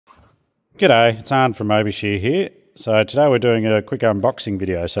G'day, it's Arn from Mobishear here. So today we're doing a quick unboxing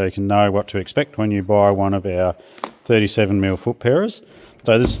video so you can know what to expect when you buy one of our 37mm Footparers.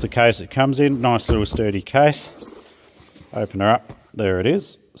 So this is the case it comes in, nice little sturdy case. Open her up, there it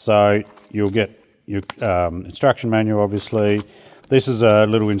is. So you'll get your instruction manual obviously. This is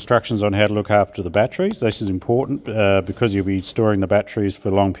little instructions on how to look after the batteries. This is important because you'll be storing the batteries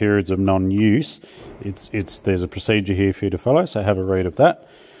for long periods of non-use. There's a procedure here for you to follow, so have a read of that.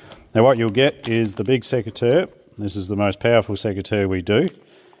 Now what you'll get is the big secateur. This is the most powerful secateur we do.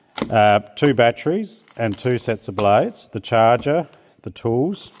 2 batteries and 2 sets of blades. The charger, the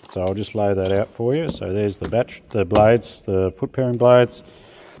tools. So I'll just lay that out for you. So there's the blades, the foot pairing blades,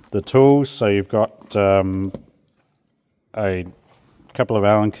 the tools. So you've got a couple of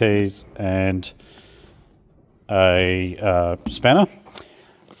Allen keys and a spanner.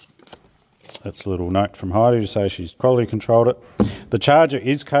 That's a little note from Heidi to say she's quality controlled it. The charger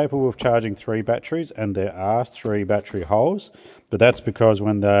is capable of charging 3 batteries, and there are 3 battery holes, but that's because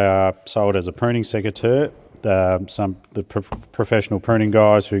when they are sold as a pruning secateur, the professional pruning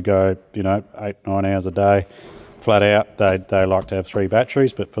guys who go 8-9 hours a day flat out, they like to have 3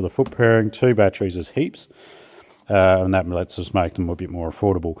 batteries, but for the foot pairing, 2 batteries is heaps, and that lets us make them a bit more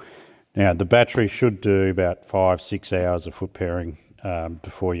affordable. Now the battery should do about 5-6 hours of foot pairing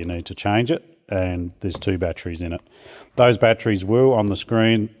before you need to change it, and there's 2 batteries in it. Those batteries will, on the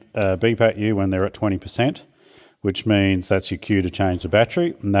screen, beep at you when they're at 20%, which means that's your cue to change the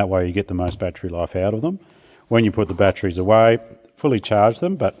battery, and that way you get the most battery life out of them. When you put the batteries away, fully charge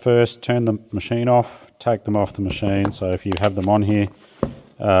them, but first turn the machine off, take them off the machine. So if you have them on here,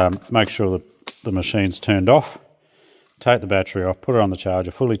 make sure that the machine's turned off, take the battery off, put it on the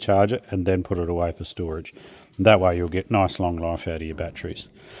charger, fully charge it, and then put it away for storage. That way you'll get nice long life out of your batteries.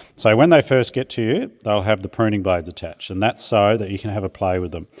 So when they first get to you, they'll have the pruning blades attached, and that's so that you can have a play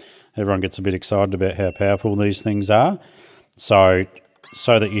with them. Everyone gets a bit excited about how powerful these things are. So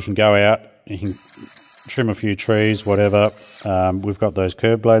that you can go out, you can trim a few trees, whatever. We've got those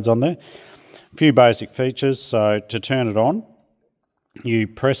curved blades on there. A few basic features. So to turn it on, you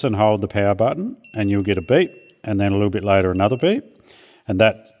press and hold the power button and you'll get a beep, and then a little bit later another beep, and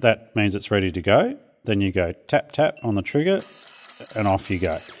that means it's ready to go. Then you go tap tap on the trigger and off you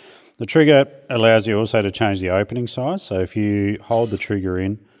go. The trigger allows you also to change the opening size. So if you hold the trigger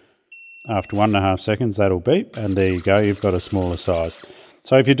in, after 1.5 seconds that'll beep, and there you go, you've got a smaller size.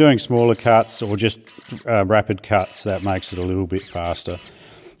 So if you're doing smaller cuts or just rapid cuts, that makes it a little bit faster.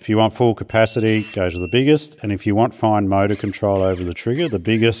 If you want full capacity, go to the biggest, and if you want fine motor control over the trigger, the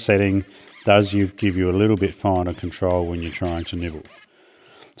biggest setting does give you a little bit finer control when you're trying to nibble.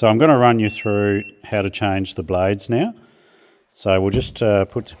 So I'm going to run you through how to change the blades now. So we'll just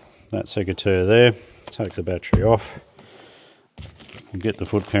put that secateur there, take the battery off, we'll get the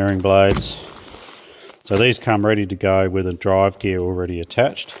foot pairing blades. So these come ready to go with a drive gear already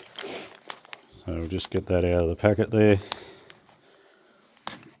attached. So we'll just get that out of the packet there.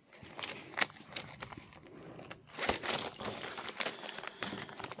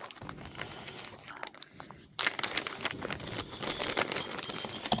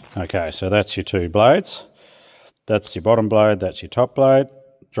 Okay, so that's your 2 blades. That's your bottom blade, that's your top blade.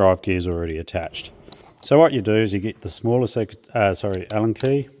 Drive gear's already attached. So what you do is you get the smaller Allen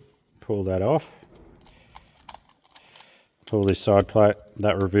key, pull that off. Pull this side plate,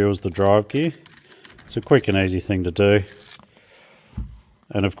 that reveals the drive gear. It's a quick and easy thing to do.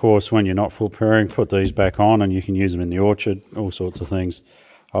 And of course, when you're not foot pairing, put these back on and you can use them in the orchard, all sorts of things.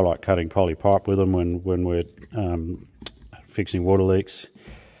 I like cutting poly pipe with them when we're fixing water leaks.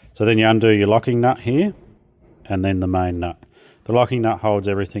 So then you undo your locking nut here, and then the main nut. The locking nut holds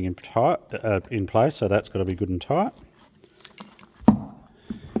everything in place, so that's got to be good and tight.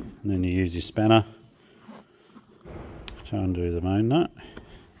 And then you use your spanner to undo the main nut.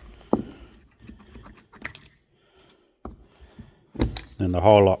 Then the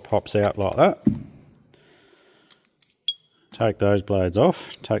whole lot pops out like that. Take those blades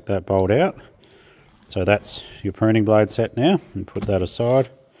off, take that bolt out. So that's your pruning blade set now, and put that aside.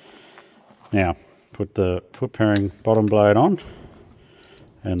 Now, put the foot pairing bottom blade on,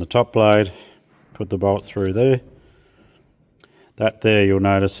 and the top blade, put the bolt through there. That there, you'll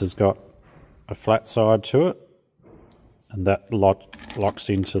notice, has got a flat side to it, and that locks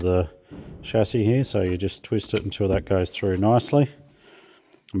into the chassis here, so you just twist it until that goes through nicely.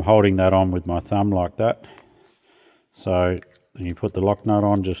 I'm holding that on with my thumb like that. So then you put the lock nut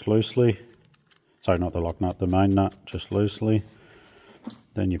on just loosely. Sorry, not the lock nut, the main nut, just loosely.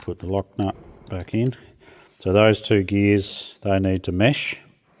 Then you put the lock nut back in. So those 2 gears, they need to mesh.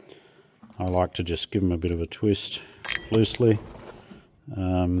 I like to just give them a bit of a twist loosely.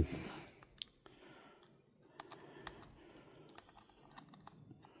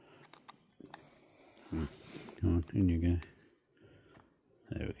 In you go.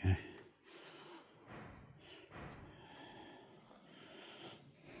 There we go.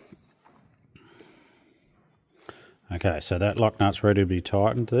 Okay, so that lock nut's ready to be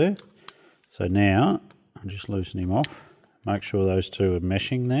tightened there. So now I'll just loosen him off. Make sure those two are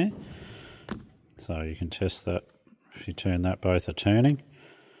meshing there. So you can test that if you turn that, both are turning.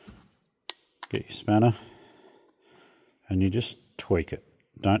 Get your spanner and you just tweak it.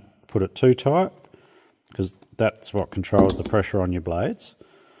 Don't put it too tight because that's what controls the pressure on your blades.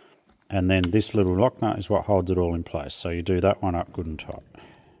 And then this little lock nut is what holds it all in place. So you do that one up good and tight.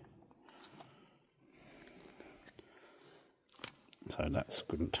 So that's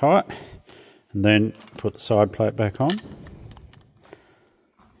good and tight. And then put the side plate back on.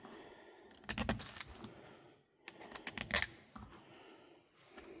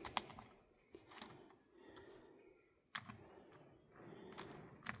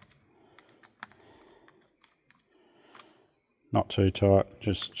 Not too tight,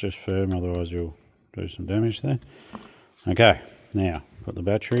 just firm, otherwise you'll do some damage there. Okay, now put the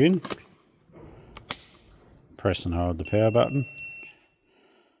battery in. Press and hold the power button.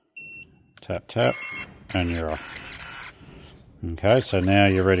 Tap, tap, and you're off. Okay, so now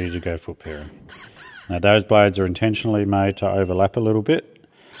you're ready to go Footparer. Now those blades are intentionally made to overlap a little bit.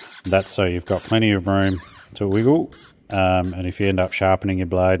 That's so you've got plenty of room to wiggle. And if you end up sharpening your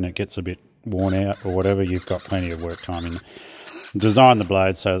blade and it gets a bit worn out or whatever, you've got plenty of work time in there. Design the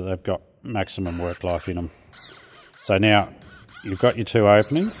blades so that they've got maximum work life in them. So now you've got your two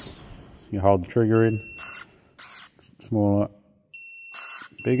openings. You hold the trigger in, smaller,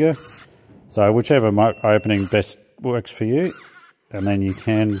 bigger. So whichever opening best works for you, and then you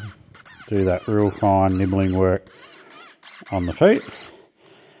can do that real fine nibbling work on the feet.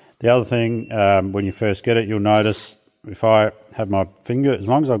 The other thing, when you first get it, you'll notice if I have my finger, as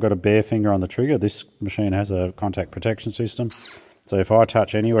long as I've got a bare finger on the trigger, this machine has a contact protection system. So if I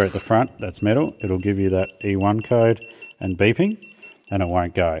touch anywhere at the front that's metal, it'll give you that E1 code and beeping, and it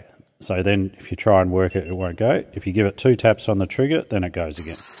won't go. So then if you try and work it, it won't go. If you give it 2 taps on the trigger, then it goes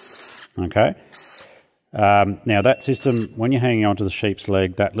again. Okay. Now that system, when you're hanging onto the sheep's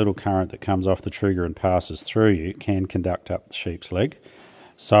leg, that little current that comes off the trigger and passes through you can conduct up the sheep's leg.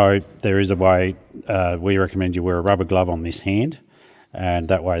 So there is a way, we recommend you wear a rubber glove on this hand, and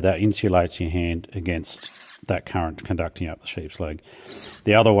that way that insulates your hand against that current conducting up the sheep's leg.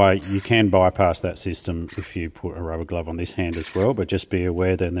 The other way, you can bypass that system if you put a rubber glove on this hand as well, but just be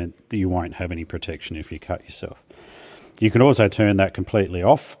aware then that you won't have any protection if you cut yourself. You can also turn that completely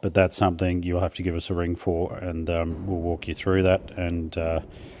off, but that's something you'll have to give us a ring for, and we'll walk you through that, and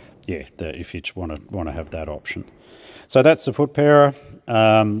yeah, if you want to have that option. So that's the Footparer.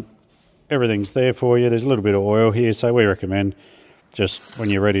 Everything's there for you. There's a little bit of oil here, so we recommend just when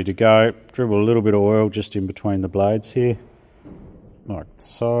you're ready to go, dribble a little bit of oil just in between the blades here, like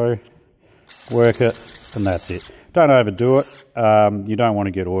so. Work it, and that's it. Don't overdo it. You don't want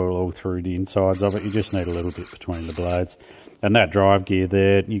to get oil all through the insides of it. You just need a little bit between the blades. And that drive gear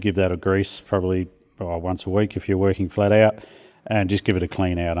there, you give that a grease probably once a week if you're working flat out, and just give it a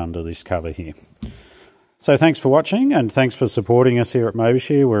clean out under this cover here. So thanks for watching, and thanks for supporting us here at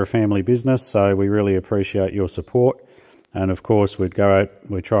Mobishear. We're a family business, so we really appreciate your support. And of course, we try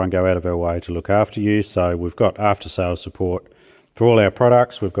and go out of our way to look after you. So we've got after-sales support for all our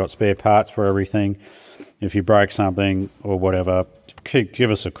products. We've got spare parts for everything. If you break something or whatever, give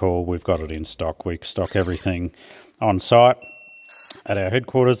us a call. We've got it in stock. We stock everything on site at our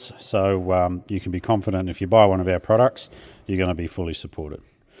headquarters. So you can be confident if you buy one of our products, you're going to be fully supported.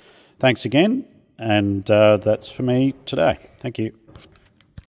 Thanks again. And that's for me today. Thank you.